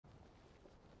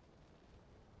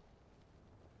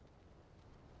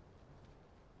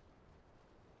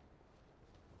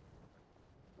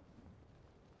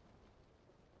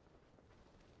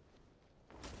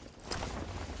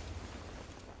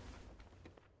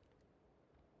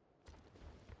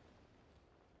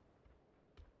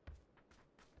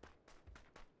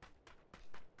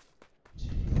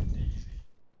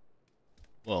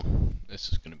Well, this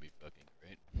is gonna be fucking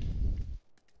great.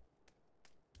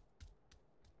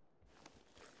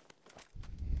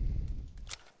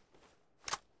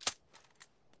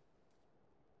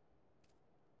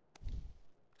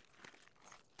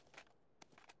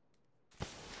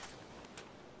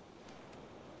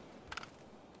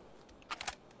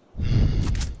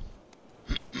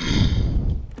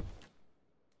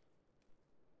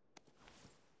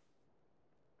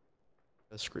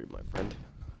 That's screwed, my friend.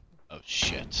 Oh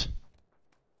shit.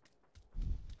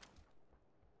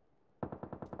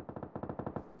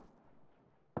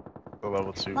 The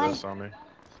level 2 Mine. vest on me.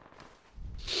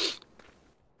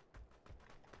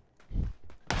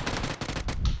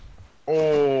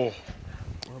 Oh,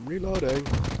 I'm reloading.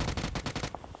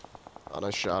 Oh,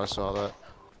 nice shot. I saw that.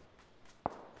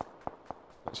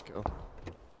 Let's go.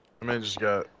 I man just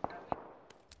got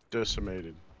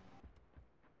decimated.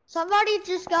 Somebody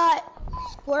just got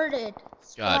squirted.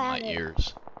 God, my Splatted.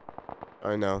 ears.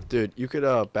 I know, dude. You could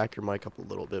back your mic up a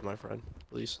little bit, my friend,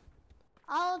 please.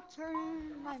 I'll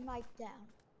turn my mic down.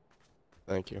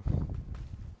 Thank you.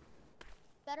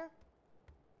 Better?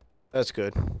 That's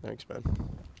good. Thanks, man.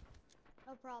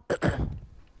 No problem.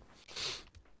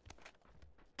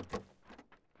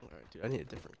 Alright, dude. I need a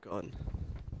different gun.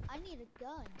 I need a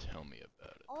gun. Tell me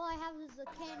about it. All I have is a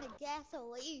can of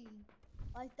gasoline.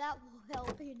 Like that will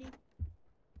help any.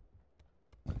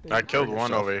 I killed Hurt one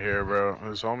yourself. over here, bro.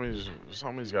 His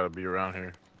homie's got to be around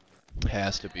here.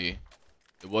 Has to be.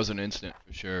 It was an instant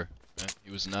for sure. Right?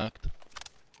 He was knocked.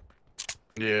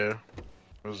 Yeah,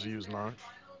 he was not.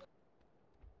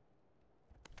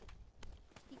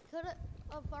 He could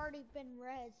have already been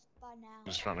rezzed by now.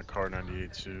 Just found a car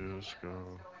 98 too. Let's go.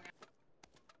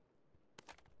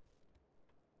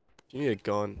 You need a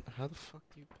gun. How the fuck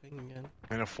do you ping again?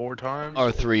 And a 4 times.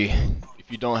 R3.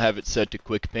 If you don't have it set to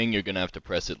quick ping, you're gonna have to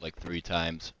press it like 3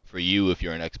 times. For you, if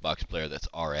you're an Xbox player, that's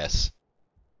RS.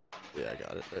 Yeah, I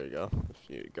got it. There you go. If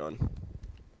you need a gun.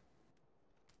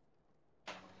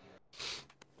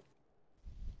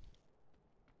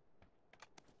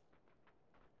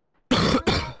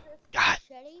 God.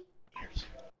 Machete? Ears.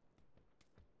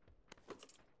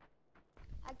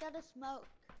 I gotta smoke.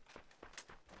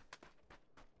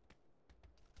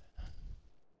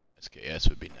 SKS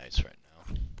would be nice right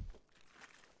now.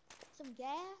 Some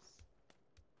gas?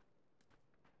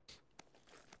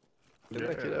 Didn't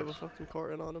that kid have a Yes. fucking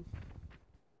carton on him?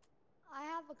 I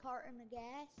have a carton of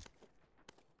gas.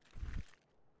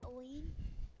 A lean.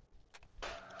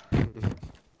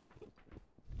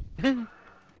 I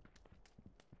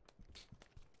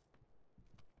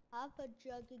have a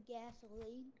jug of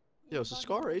gasoline. Yo, so Anybody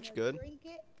Scar H wanna good? drink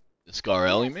it? The Scar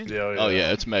L, you mean? Yeah, Oh yeah.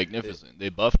 yeah, it's magnificent. They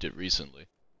buffed it recently.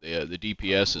 The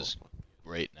DPS is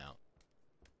great now.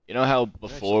 You know how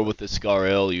before Excellent. with the Scar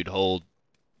L you'd hold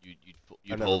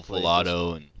you'd never hold played full this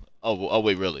auto one. and oh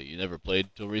wait, really? You never played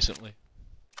till recently?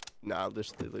 Nah, this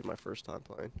is literally my first time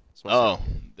playing. It's my Oh,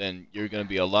 second. then you're gonna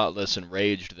be a lot less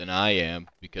enraged than I am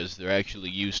because they're actually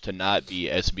used to not be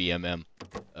SBMM.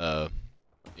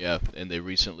 Yeah, and they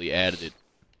recently added it,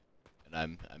 and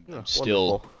I'm Yeah, still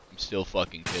wonderful. I'm still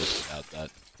fucking pissed about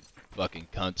that. Fucking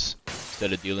cunts.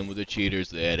 Instead of dealing with the cheaters,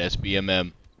 they add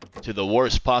SBMM to the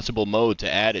worst possible mode to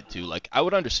add it to. Like, I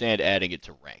would understand adding it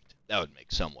to ranked. That would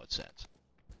make somewhat sense.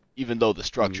 Even though the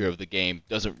structure of the game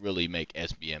doesn't really make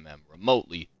SBMM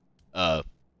remotely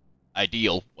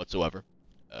ideal whatsoever.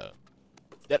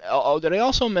 Did I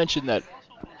also mention that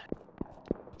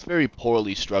it's very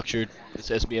poorly structured, this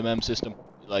SBMM system?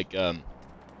 Like,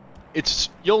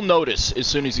 you'll notice as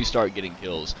soon as you start getting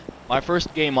kills. My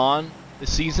first game on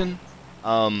this season,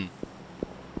 I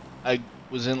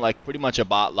was in like pretty much a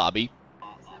bot lobby,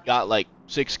 got like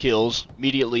 6 kills.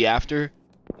 Immediately after,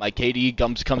 my KD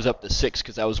comes up to 6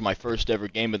 because that was my first ever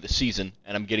game of the season,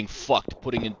 and I'm getting fucked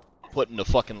put into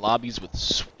fucking lobbies with the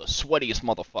sweatiest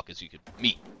motherfuckers you could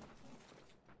meet.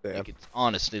 Damn. Like, it's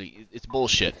honestly, it's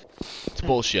bullshit. It's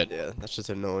bullshit. Yeah, that's just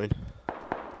annoying.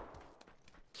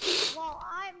 Well,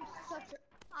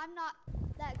 I'm not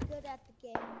that good at the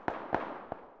game.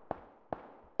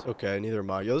 It's okay, neither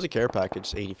am I. Yo, there's a care package,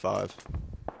 it's 85. So I'm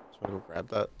gonna go grab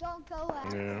that. Don't go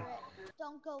after Yeah. it.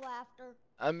 Don't go after.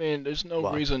 I mean, there's no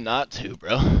Why? reason not to,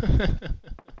 bro.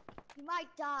 You might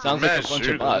die. Sounds like a bunch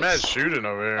of bots. Matt's shooting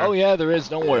over here. Oh yeah, there is.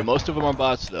 Don't worry. Yeah. Most of them are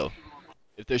bots, though.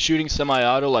 If they're shooting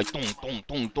semi-auto, like dong dong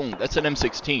dong dong, that's an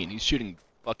M16. He's shooting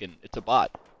fucking. It's a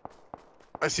bot.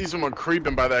 I see someone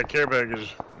creeping by that care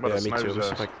package. By Yeah, the me too. sniper's Let's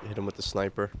see ass. if I can hit him with the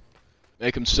sniper.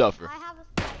 Make him suffer. I have a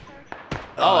sniper.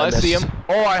 Oh, I see missed. him.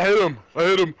 Oh, I hit him. I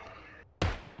hit him.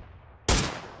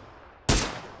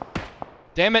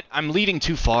 Damn it! I'm leading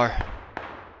too far.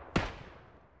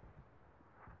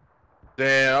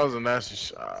 Damn, that was a nasty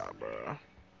shot, bro.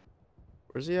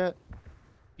 Where's he at?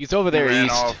 He's over He there ran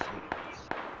east. off.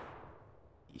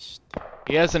 East.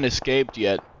 He hasn't escaped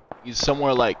yet. He's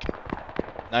somewhere like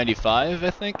 95, I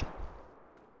think.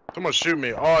 Someone shoot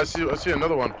me. Oh, I see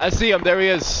another one. I see him. There he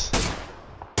is.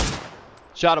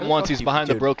 Shot him Where the once. fuck He's you- behind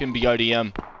the dude. broken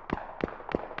BRDM.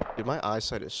 Dude, my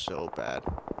eyesight is so bad.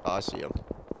 Oh, I see him.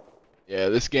 Yeah,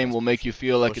 this game will make you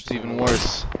feel like Push it's even the-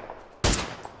 worse.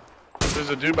 There's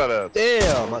a dude by that.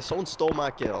 Damn, someone stole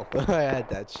my kill. I had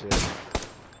that shit.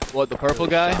 What, the purple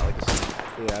Really guy? shot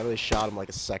like yeah, I really shot him like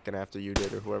a second after you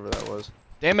did, or whoever that was.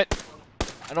 Damn it.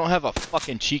 I don't have a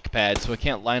fucking cheek pad, so I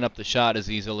can't line up the shot as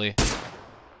easily.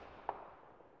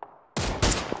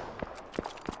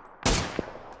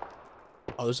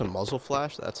 Oh, there's a muzzle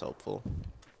flash? That's helpful.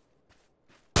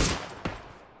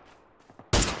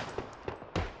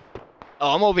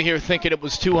 Oh, I'm over here thinking it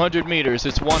was 200 meters.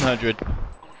 It's 100.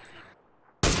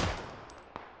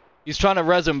 He's trying to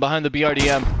res him behind the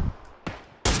BRDM.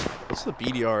 What's the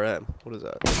BDRM? What is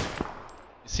that?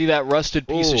 You see that rusted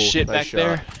piece of Ooh, shit nice back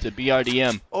there? It's a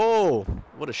BRDM. Oh,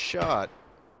 what a shot.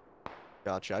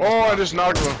 Gotcha. I just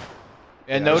knocked him.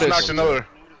 And Yeah, I Just notice. knocked another.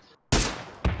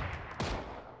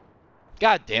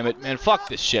 God damn it, man. Fuck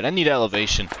this shit. I need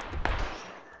elevation.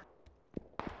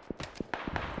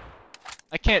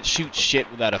 I can't shoot shit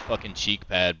without a fucking cheek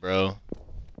pad, bro.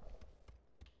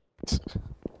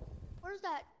 Where's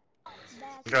that?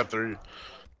 Got 3.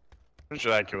 Pretty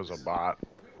sure that kid was a bot.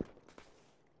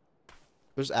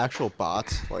 There's actual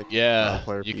bots, like Yeah,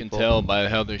 non-player you can people. tell by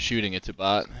how they're shooting. It's a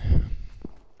bot.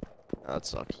 That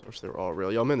sucks. I wish they were all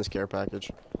real. Yo, I'm in this care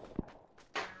package.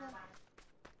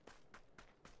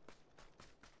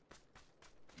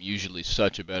 Usually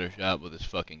such a better shot with his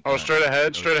fucking Oh, gun. straight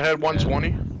ahead, No straight ahead, cheek pad. 120.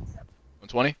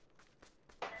 120?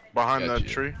 Behind the Gotcha.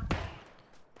 tree.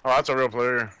 Oh, that's a real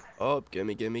player. Oh,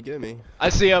 gimme, gimme, gimme. I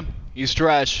see him. He's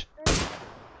trash. Got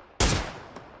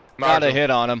Knocked a him. hit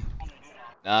on him.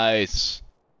 Nice.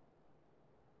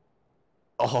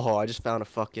 Oh, I just found a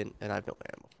fucking, and I have no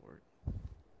ammo for it.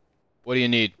 What do you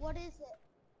need? What is it?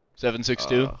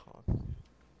 762? Hold on.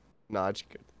 Nah, I just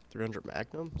got 300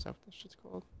 Magnum. Is that what that shit's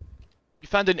called? You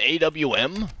found an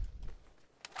AWM?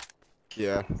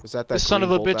 Yeah. Is that that? This son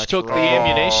of a green bitch bolt took action the rifle?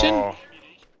 ammunition? Oh,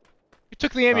 You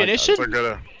took the ammunition? it's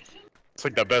like it's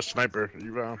like the best sniper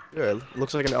you found. Yeah, it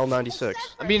looks like an L96.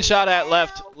 I'm being shot at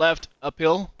left,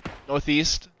 uphill,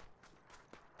 northeast.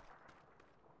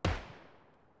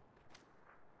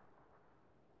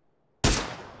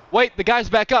 Wait, the guy's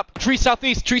back up. Tree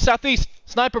southeast,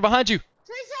 Sniper behind you.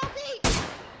 Tree southeast!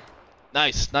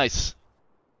 Nice, nice.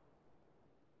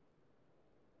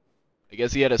 I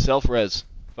guess he had a self-res.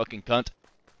 Fucking cunt.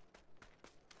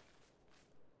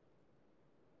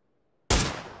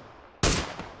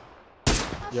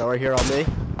 Yeah, right here on me. I'm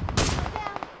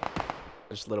down. I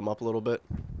just lit him up a little bit.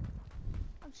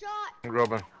 I'm shot. I'm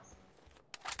going.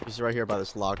 He's right here by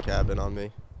this log cabin on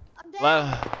me. I'm down.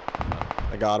 Well,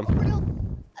 I got him. Real,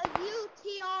 a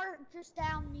UTR just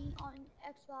downed me on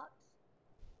Xbox.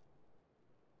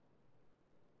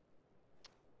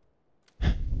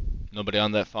 nobody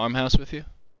on that farmhouse with you?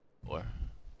 Or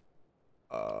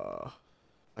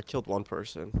I killed one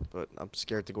person, but I'm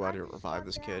scared to go out here and revive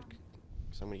this kid.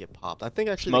 Cause I'm gonna get popped. I think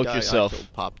actually Smoke the guy yourself. I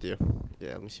killed popped you.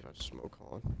 Yeah, let me see if I have smoke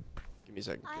on. Give me a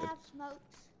second, I kid. have smokes.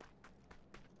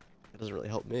 That doesn't really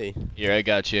help me. here, I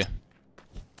got you.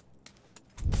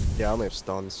 Yeah, I only have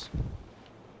stuns.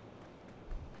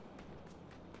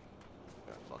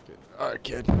 Yeah, fuck it. Alright,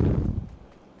 kid.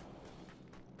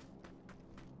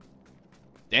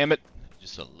 Damn it.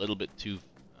 Just a little bit too...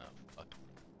 Oh, fuck.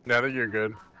 Yeah, I think you're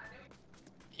good.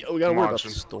 Yo, we gotta I'm worry about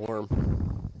watching. the storm.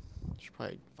 Should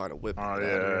probably find a whip. Oh, and get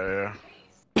out of here.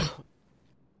 yeah.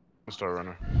 Let's start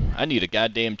running. I need a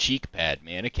goddamn cheek pad,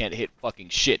 man. I can't hit fucking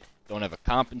shit. Don't have a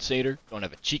compensator, don't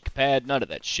have a cheek pad, none of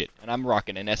that shit. And I'm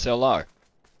rocking an SLR. Let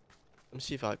me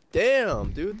see if I.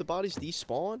 Damn, dude, the body's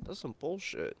despawned? That's some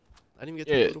bullshit. I didn't even get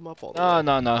to Yeah. loot him up all the No, way.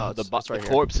 no, no. Oh, the it's right the here.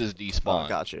 corpse is Oh, despawned.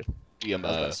 gotcha. The, I was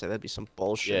about to say, that'd be some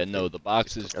bullshit. yeah, if no, they the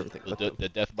boxes, took everything with the them.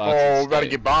 death box. Oh, we better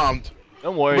get bombed.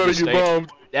 Don't We worry, better just get stay.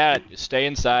 bombed. Dad, just stay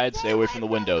inside, stay away from the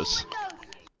windows.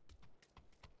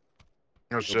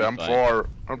 Oh shit, be I'm fine. far.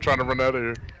 I'm trying to run out of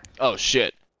here. Oh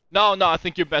shit. No, no, I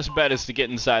think your best bet is to get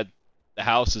inside the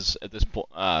houses at this point.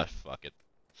 Ah, fuck it.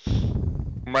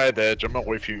 I'm right at the edge. I'm gonna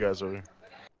wait for you guys over here.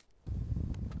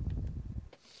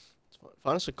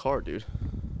 Find us a car, dude.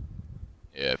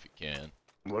 Yeah, if you can.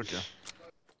 I'm looking.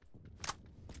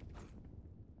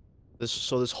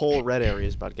 This whole red area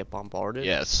is about to get bombarded.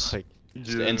 Yes. Like,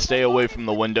 Yeah. And stay away from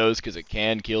the windows because it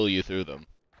can kill you through them.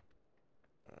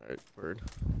 alright, word.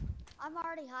 I'm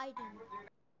already hiding.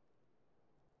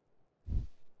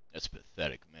 That's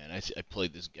pathetic, man. I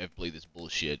played this. I've played this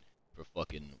bullshit for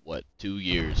fucking what 2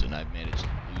 years, and I managed to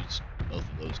lose both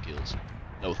of those kills.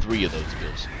 No, 3 of those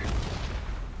kills.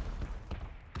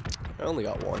 I only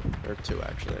got 1 or 2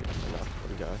 actually. I knocked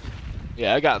 1 guy.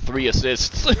 Yeah, I got 3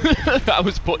 assists. I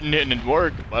was putting in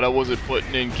work, but I wasn't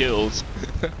putting in kills.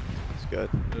 It's good.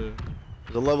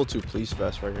 There's a level 2 police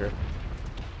vest right here.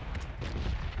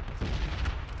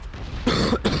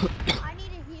 I need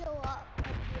to heal up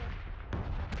here.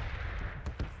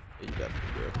 Yeah, you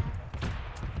definitely do.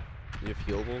 You have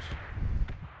healables?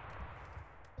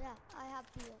 Yeah, I have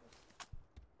heals.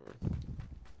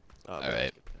 Oh, All man,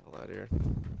 right. Get the hell out of here.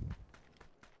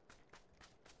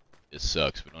 This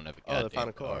sucks. We don't have a Oh, they goddamn found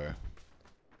a car. car.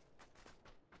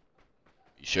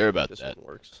 You sure about This that? one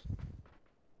works.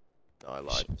 No, I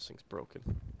lied. This thing's broken.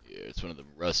 Yeah, it's one of them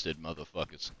rusted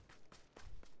motherfuckers.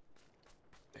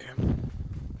 Damn.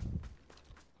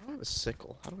 I don't have a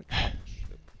sickle. How do I chop this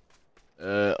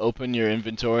shit? Open your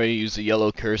inventory, use the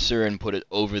yellow cursor, and put it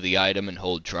over the item and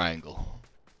hold triangle.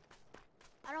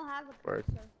 I don't have a Word.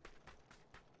 cursor.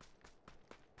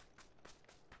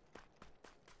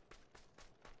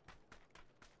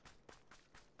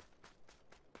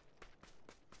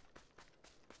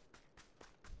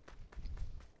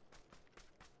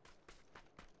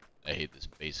 I hate this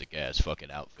basic ass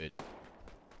fucking outfit.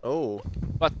 Oh,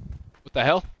 What the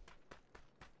hell?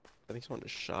 I think someone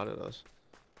just shot at us.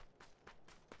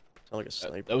 Sound like a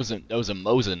sniper. That was a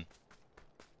Mosin.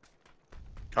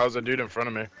 How's that dude in front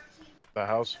of me? The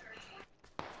house.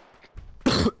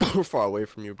 We're far away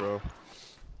from you, bro.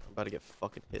 I'm about to get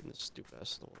fucking hit in this stupid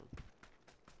ass storm.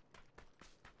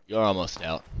 You're almost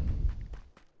out.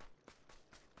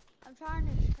 I'm trying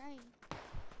to train.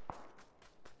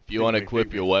 If you want to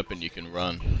equip your weapon, you can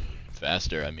run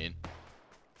faster. I mean.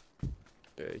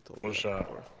 Yeah, he told me One that shot.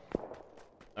 before.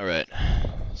 All right.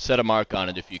 Set a mark on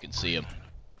it if you can see him.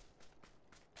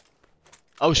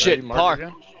 Oh Yeah, shit! you marked Car.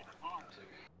 again?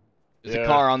 There's a Yeah.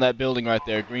 car on that building right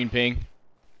there. Green ping.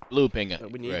 Blue ping.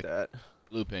 We need correct. that.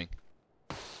 Blue ping.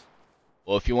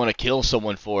 Well, if you want to kill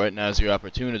someone for it, now's your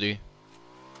opportunity.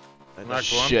 I Knocked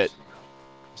just one. Shit.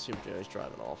 see him. Jerry's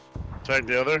driving off. Tag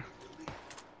the other.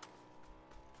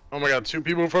 Oh my god, 2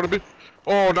 people in front of me.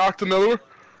 Oh, knocked another one.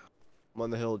 I'm on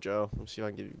the hill, Joe. Let me see if I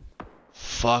can give you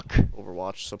Fuck.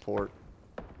 Overwatch support.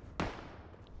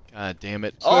 God damn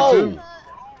it. Suck, Oh! dude.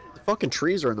 The fucking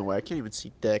trees are in the way. I can't even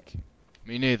see dick.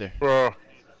 Me neither. Bro,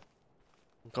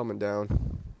 I'm coming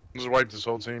down. just wiped this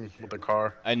whole team with the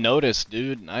car. I noticed,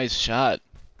 dude. Nice shot.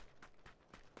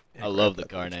 Yeah, I love the grab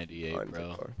that Car bitch. 98, Find the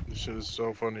bro. car. This shit is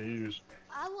so fun to use.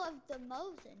 I love the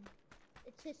Mosin.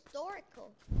 It's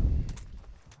historical.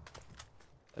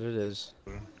 And it is.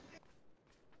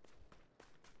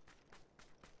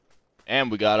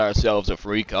 And we got ourselves a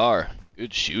free car.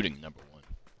 Good shooting, number 1.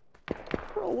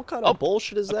 Bro, what kind Oh, of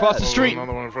bullshit is across that? the street.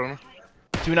 Another one in front of me.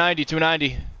 290,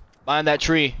 290. Behind that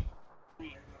tree.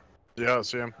 Yeah, I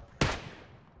see him.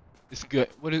 It's good.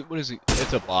 What is it?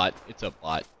 It's a bot. It's a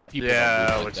bot. People Yeah, don't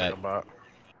move like looks that. like a bot.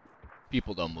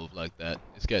 People don't move like that.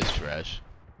 This guy's trash.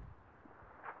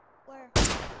 Where?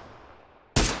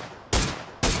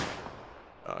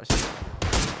 Oh, I see.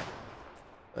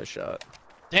 Nice shot.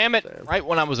 Damn it! Damn. Right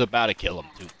when I was about to kill him,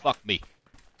 too. Fuck me.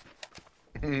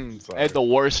 I Sorry. had the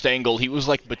worst angle. He was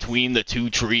like between the 2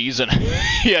 trees, and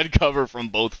he had cover from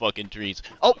both fucking trees.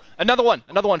 Oh, another one!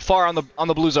 Another one far on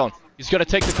the blue zone. He's gonna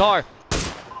take the car.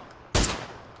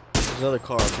 There's another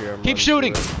car up here. I'm Keep running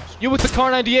shooting. through it. You with the Car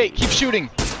 98. Keep shooting.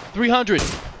 300.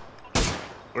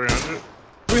 300?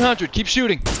 300. Keep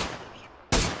shooting.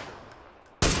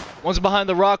 One's behind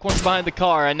the rock. One's behind the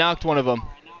car. I knocked one of them.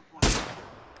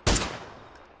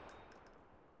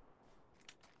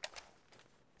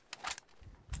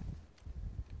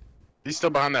 He's still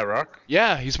behind that rock?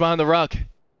 Yeah, he's behind the rock.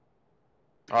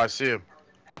 Oh, I see him.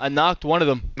 I knocked one of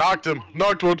them. Knocked him.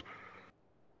 Knocked one.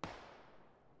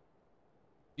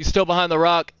 He's still behind the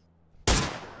rock.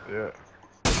 Yeah.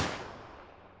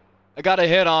 I got a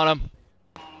hit on him.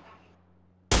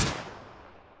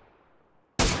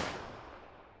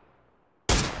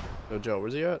 Yo, Joe,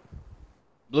 where's he at?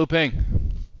 Blue ping.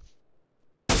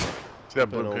 See that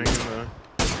blue Been ping in there?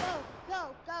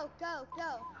 Go.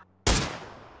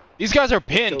 These guys are Joe,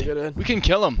 pinned. get in. We can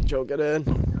kill them. Joe, get in.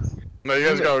 No, you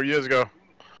guys go. You guys go.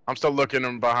 I'm still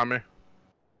looking behind me.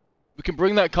 We can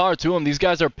bring that car to them. These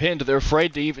guys are pinned. They're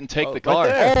afraid to even take Oh, the right car.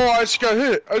 there. Oh, I just got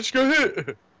hit. I just got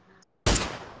hit.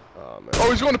 Oh, man. Oh,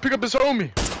 he's going to pick up his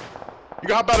homie. You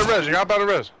got hop out of res. You got hop out of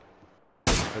res.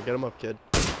 Yo, get him up, kid.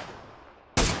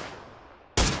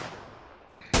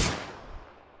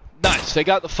 Nice. They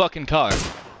got the fucking car.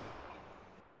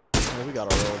 Yeah, we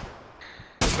got our own.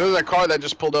 There's a car that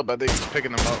just pulled up. I think he's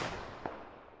picking them up.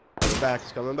 Coming back.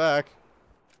 It's coming back.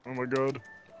 Oh my god.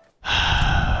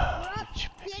 You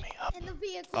pick me up. In the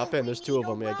vehicle. Hop in. We There's two need of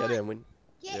them. to Yeah, get run. in. We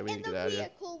Get need in to the get out of here.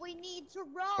 vehicle. We need to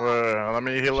run. Wait, let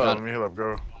me heal Shut up. Let me heal up.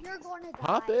 Go. You're going to die.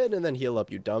 hop in and then heal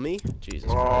up, you dummy. Jesus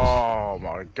Christ. Oh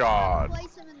my god.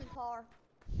 Place him in the car.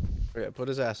 Yeah, put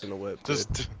his ass in the whip. Dude.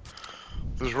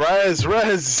 Just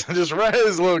res, just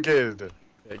res, little kid.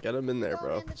 Yeah, get him in there, Going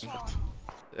bro. in the car.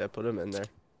 Yeah, put him in there.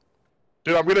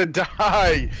 Dude, I'm gonna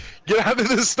die. Get out of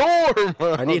the storm.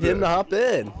 I need him to hop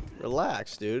in.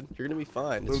 Relax, dude. You're gonna be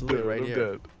fine. It's literally right here.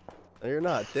 Dead. No, you're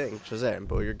not. Dang, Shazam,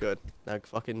 bro, you're good. Now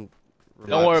fucking.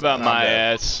 Don't worry about I'm my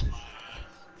dead. ass.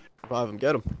 Revive him.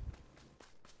 Get him.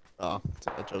 Oh,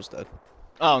 Joe's dead.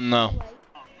 Oh no. Wait.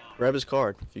 Grab his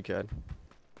card if you can.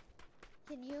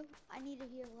 Can you? I need to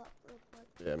heal up real quick.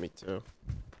 Yeah, me too.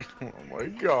 Oh my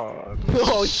god.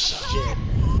 Oh shit.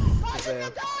 Mosin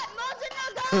the gun!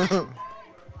 Mosin the gun!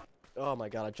 Oh my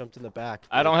god, I jumped in the back.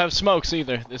 I don't have smokes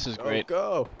either. This is Go, great.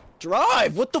 go.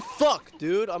 Drive! What the fuck,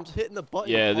 dude? I'm hitting the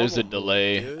button. Yeah, there's a Normal move,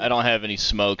 delay. dude. I don't have any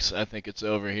smokes. I think it's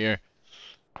over here.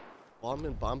 Well,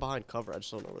 I'm behind cover. I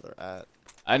just don't know where they're at.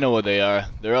 I know where they are.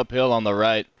 They're uphill on the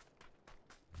right.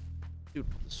 Dude,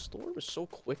 the storm is so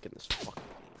quick in this fucking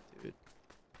game, dude.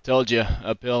 Told you,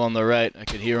 uphill on the right. I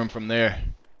could hear him from there.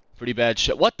 Pretty bad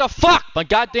shit. What the fuck? My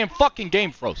goddamn fucking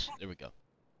game froze. There we go.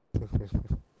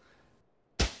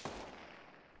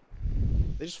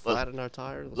 They just flattened our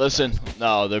tire. That's Listen, fast.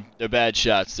 no, they're bad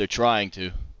shots. They're trying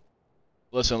to.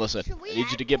 Listen. Should we I need you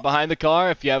add to get behind the car.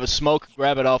 If you have a smoke,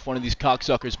 grab it off one of these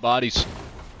cocksuckers' bodies.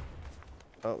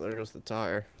 Oh, there goes the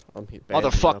tire. I'm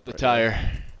Motherfuck the tire.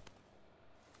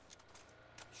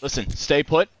 Listen, stay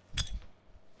put.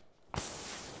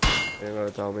 You're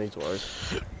gonna tell me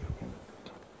twice.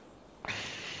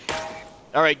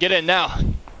 All right, get in now.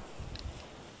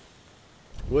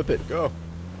 Whip it, go.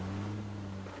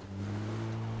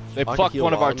 They Pocket fucked heel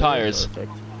one of our bottom there, tires.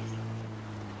 Perfect.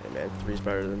 Hey man, 3's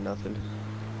better than nothing.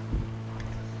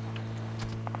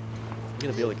 You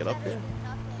gonna be able to get up here?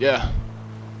 Yeah.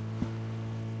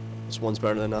 This one's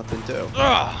better than nothing too.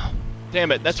 Ugh.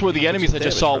 Damn it, that's where the Took enemies some I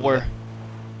just damage saw from were.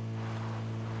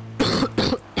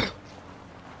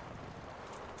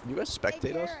 You guys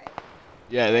spectate us?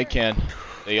 Yeah, they can.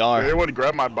 They Hey, are. anyone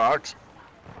grab my box?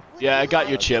 Yeah, I got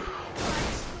your chip.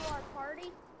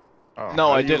 Oh, No,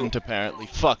 how I do you- didn't apparently.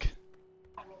 Fuck.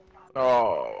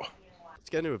 Oh. Let's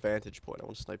get into a vantage point. I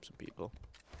want to snipe some people.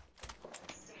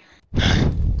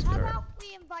 How about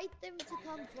we invite them to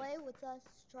come play with us,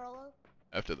 Charlo?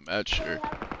 After the match, sure. They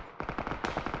have-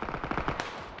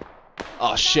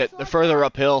 Oh shit, they're further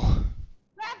uphill.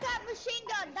 Grab that machine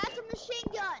gun! That's a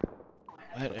machine gun!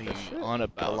 What are Shit. you on The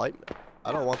about? light.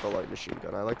 I don't want the light machine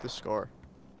gun. I like the scar.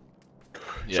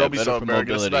 Yeah, Show me better for something, man.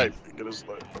 Get a mobility. snipe. Get a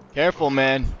snipe. Careful,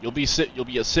 man. You'll be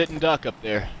a sitting duck up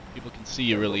there. People can see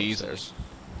you really Go easily. upstairs.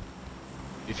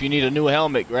 If you need a new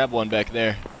helmet, grab one back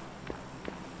there.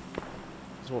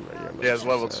 There's one right here. I'm Yeah, it's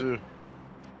gonna level set. 2.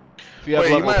 If you have Wait,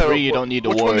 you level might have- 3, you don't need to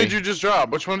Which one worry. did you just drop?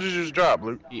 Which one did you just drop,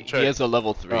 Luke? He Check. has a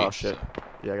level 3. Oh shit.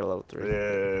 Yeah, I got a level 3.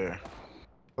 Yeah.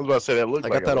 I was about to say that looked I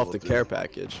like got that a off level the 2. care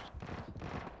package.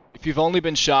 If you've only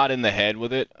been shot in the head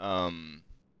with it,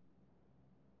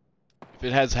 if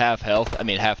it has half health, I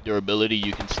mean half durability,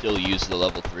 you can still use the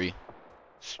level 3.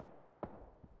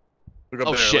 Look up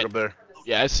Oh, there, shit. look up there.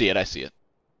 Yeah, I see it.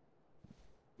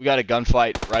 We got a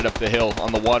gunfight right up the hill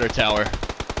on the water tower.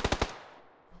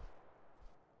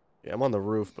 Yeah, I'm on the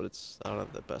roof, but I don't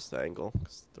have the best angle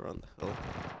because they're on the hill.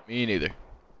 Me neither.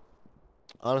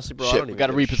 Honestly, bro, Shit, I don't we even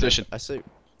gotta give a shit. reposition. I say,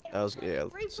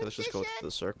 so let's just go to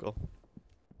the circle.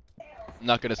 I'm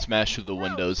not gonna smash through the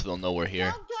windows, they'll know we're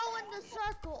here. Don't go in the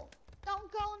circle!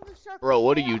 Don't go in the circle! Bro,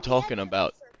 what are Stay you on the talking edge of the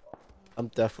about? circle. I'm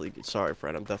definitely sorry,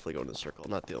 friend. I'm definitely going to the circle.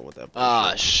 I'm not dealing with that. Ah,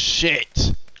 bullshit.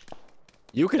 shit.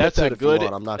 You can That's hit a that if good you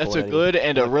want. I'm not that's going a good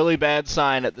and a really bad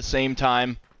sign at the same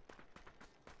time.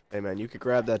 Hey man, you could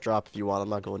grab that drop if you want. I'm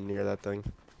not going near that thing.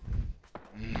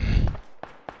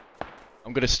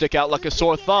 I'm gonna stick out like You a can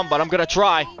sore get thumb, but out I'm gonna of the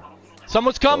try. way.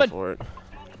 Someone's Go coming. for it.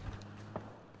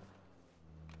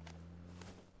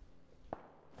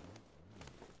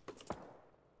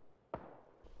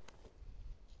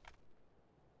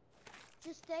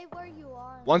 Just stay where you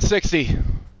are. 160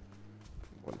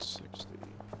 160.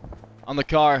 on the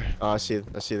car. Oh, I see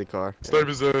the car. Yeah. Snipe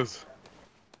his ass.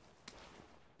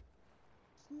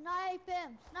 Snipe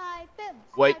him! Snipe him!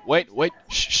 Wait, snipe wait, him, wait. snipe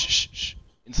him. Shh, shh, shh, shh.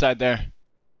 Inside there.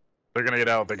 They're gonna get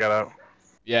out. They got out.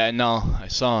 Yeah, no, I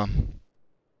saw him.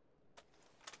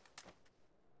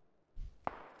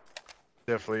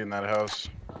 Definitely in that house.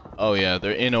 Oh yeah,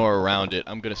 they're in or around it.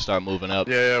 I'm gonna start moving up.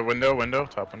 Yeah, window,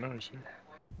 top window. You see?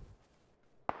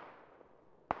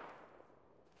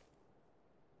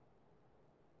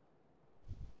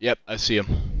 Yep, I see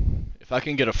him. If I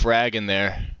can get a frag in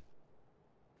there.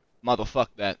 Motherfuck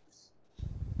that.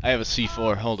 I have a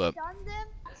C4, hold up. Stun them,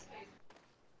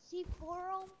 C4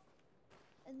 them,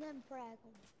 and then frag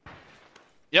them.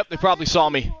 Yep, they probably saw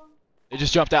me. They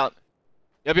just jumped out.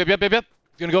 Yep. He's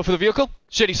gonna go for the vehicle?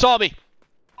 Shit, he saw me!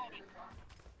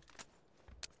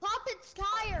 Pop its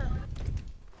tire!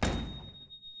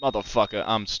 Motherfucker,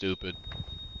 I'm stupid.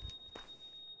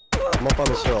 I'm up on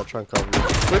this hill. I'll try and cover you.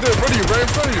 Right there, in front of you, right in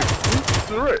front of you.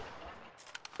 To the right.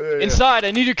 Yeah. Inside,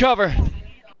 I need your cover.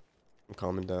 I'm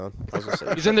calming down. I was gonna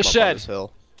say, He's in the I'm up on shed. this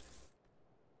hill.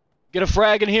 Get a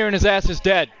frag in here and his ass is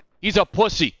dead. He's a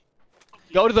pussy.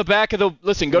 Go to the back of the...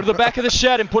 Listen, go to the back of the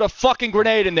shed and put a fucking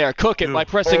grenade in there. Cook it by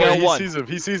pressing L1.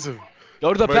 He sees him.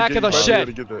 Go to the back of the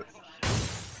shed. Oh,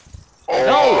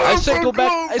 No, I I'm said so go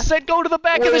back. close. I said go to the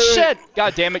back of the Wait. shed.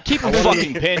 God damn it, keep him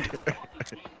fucking pinned.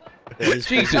 Yeah, he's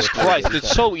Jesus Christ,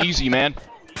 it's so easy, man.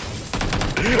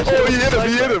 Oh, he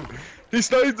hit him. He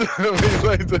sniped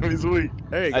him. He's weak.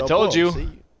 There you I go. told boom, you. see?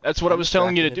 That's what I was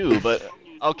telling you to do, but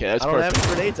okay, that's I don't perfect.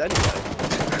 have grenades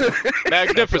anyway.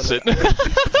 Magnificent. I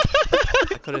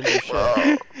couldn't do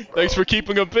shit. Thanks for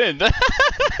keeping him pinned. That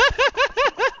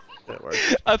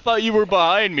works. I thought you were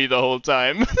behind me the whole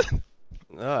time.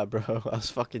 Nah, bro. I was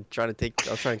fucking trying to take.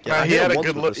 I was trying to get. Nah, I he hit had him a once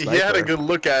good with look. the He had a sniper. good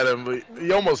look at him, but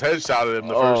he almost headshotted him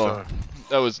the first time.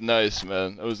 That was nice,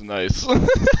 man. That was nice.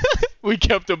 We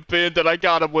kept him pinned and I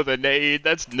got him with a nade.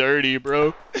 That's nerdy,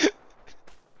 bro.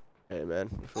 Hey, man.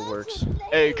 If it works,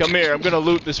 Hey, come here. I'm gonna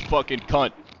loot this fucking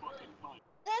cunt.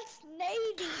 That's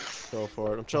nady. go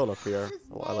for it. I'm chilling up here.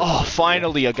 I like Oh, it.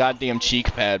 finally a goddamn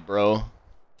cheek pad, bro.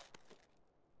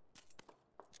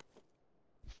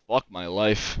 Fuck my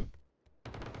life.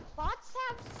 Bots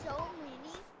have so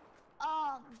many,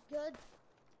 good.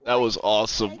 That was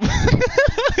awesome. They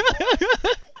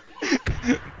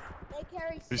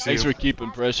carry so Thanks for much keeping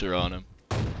awesome- pressure on him.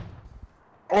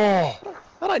 Oh,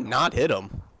 How'd I not hit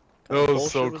him? that What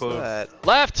was so bullshit close. that?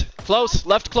 Left! Close!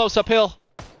 Left close uphill.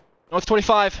 North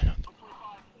 25.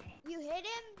 You hit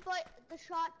him, but the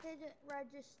shot didn't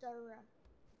register.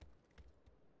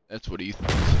 That's what he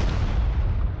thinks.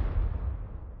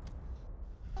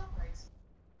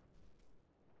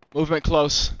 Movement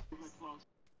close.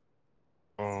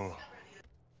 Oh.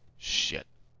 Shit.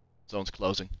 Zone's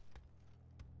closing.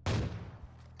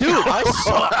 Dude, I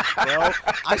suck, bro.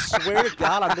 I swear to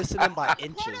God, I'm missing him by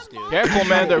inches, dude. Careful,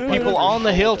 man. There are people on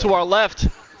the hill to our left.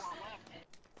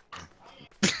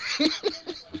 Who's Like,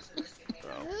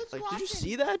 did you watching?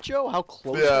 see that, Joe? How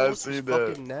close Yeah, that I was to his seen that.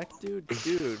 fucking neck, dude?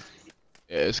 Dude.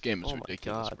 Yeah, this game is Oh my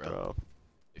ridiculous, God, bro. bro.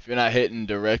 If you're not hitting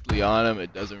directly on him,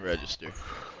 it doesn't register.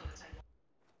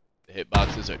 The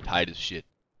hitboxes are tight as shit.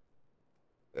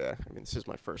 Yeah, I mean, this is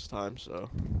my first time, so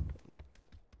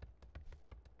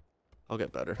I'll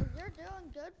get better. You're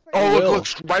doing good for Oh, you. look, will. look,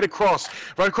 right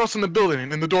across in the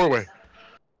building, in the doorway.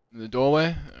 In the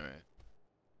doorway? Alright.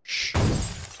 Shh.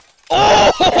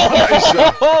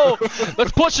 Oh!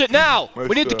 Let's push it now! Nice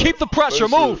We need to shot. keep the pressure.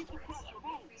 Nice Move!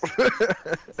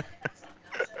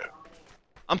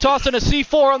 I'm tossing a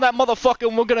C4 on that motherfucker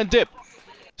and we're gonna dip.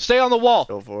 Stay on the wall.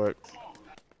 Go for it.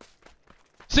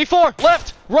 C4!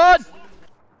 Left! Run!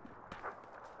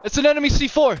 It's an enemy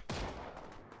C4.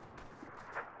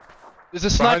 There's a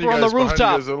Behind you sniper on the guys, behind you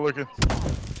rooftop. guys, they're looking.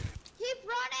 Keep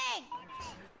running.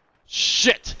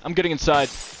 Shit! I'm getting inside.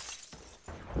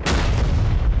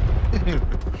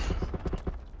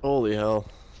 Holy hell.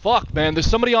 Fuck, man. There's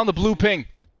somebody on the blue ping.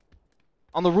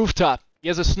 On the rooftop. He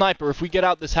has a sniper. If we get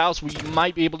out this house, we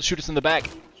might be able to shoot us in the back.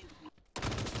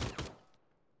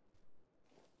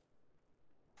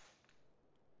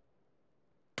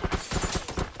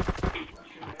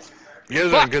 You guys are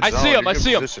in Fuck, good I zone. see him, You're I in good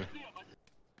see him. position.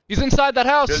 He's inside that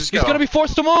house. Yeah, He's just gonna go. be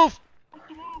forced to move.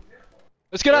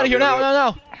 Let's get out of here now,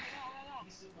 now.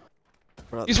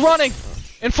 We're not- He's running.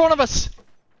 In front of us.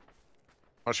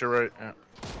 Watch your right. Yeah.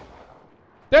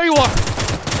 There you are.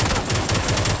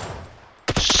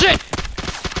 Shit.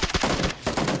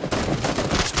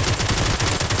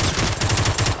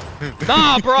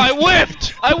 Nah, bro, I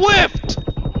whiffed. I whiffed.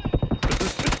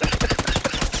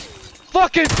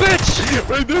 Fucking bitch.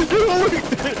 Right there, get away.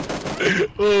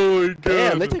 Oh my god.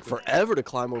 Damn, they take forever to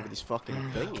climb over these fucking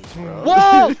thingies, bro.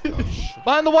 Whoa. Oh, shit.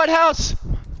 Behind the White House.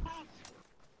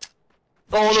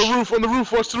 Oh, on the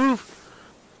roof, watch the roof.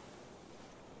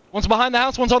 One's behind the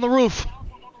house, one's on the roof.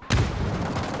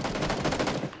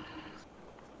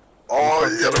 Oh,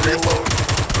 you gotta reload.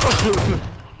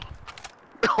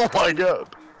 Oh my god.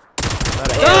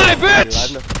 Die,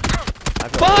 bitch!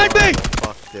 Behind me!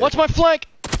 Fuck, dude. Watch my flank!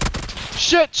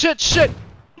 Shit, shit, shit!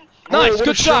 Nice, what a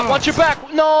good shot. shot. Watch your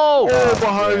back. No. Oh,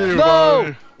 behind you. No! behind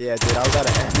you. Yeah, dude, I was at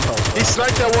an end. He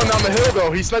sniped that one down the hill,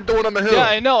 though. He sniped the one on the hill. Yeah,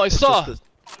 I know. I saw.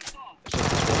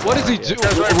 What does he do?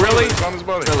 That's right, Really? It's on his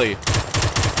body. Really?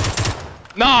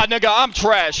 Nah, nigga, I'm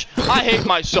trash. I hate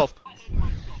myself.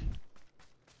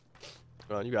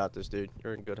 Come on, you got this, dude.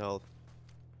 You're in good health.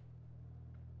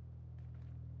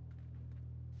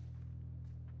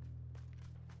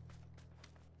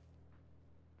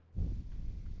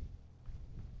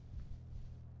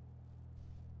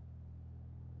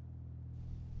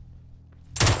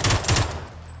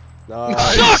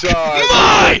 Nice. Suck shot.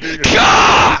 my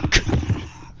cock!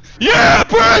 Yeah,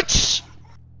 bitch!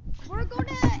 We're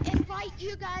gonna invite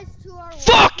you guys to our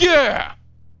Fuck yeah!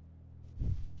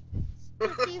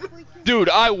 to see if we can. Dude,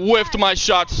 I whiffed my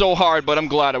shot so hard, but I'm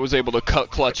glad I was able to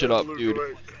clutch it up, dude.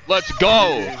 Let's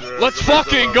go! Let's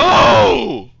fucking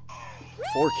go!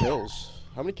 4 kills.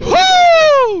 How many kills?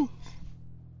 Woo!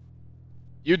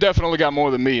 You definitely got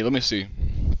more than me. Let me see.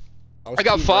 I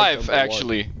got 5,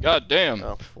 actually. God damn.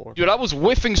 Oh, 4. Dude, I was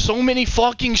whiffing so many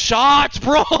fucking shots,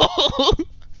 bro!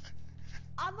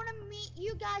 I'm gonna meet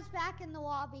you guys back in the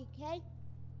lobby, okay?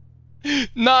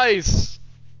 Nice!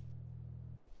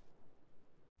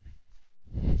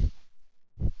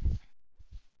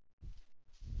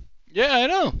 Yeah, I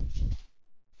know.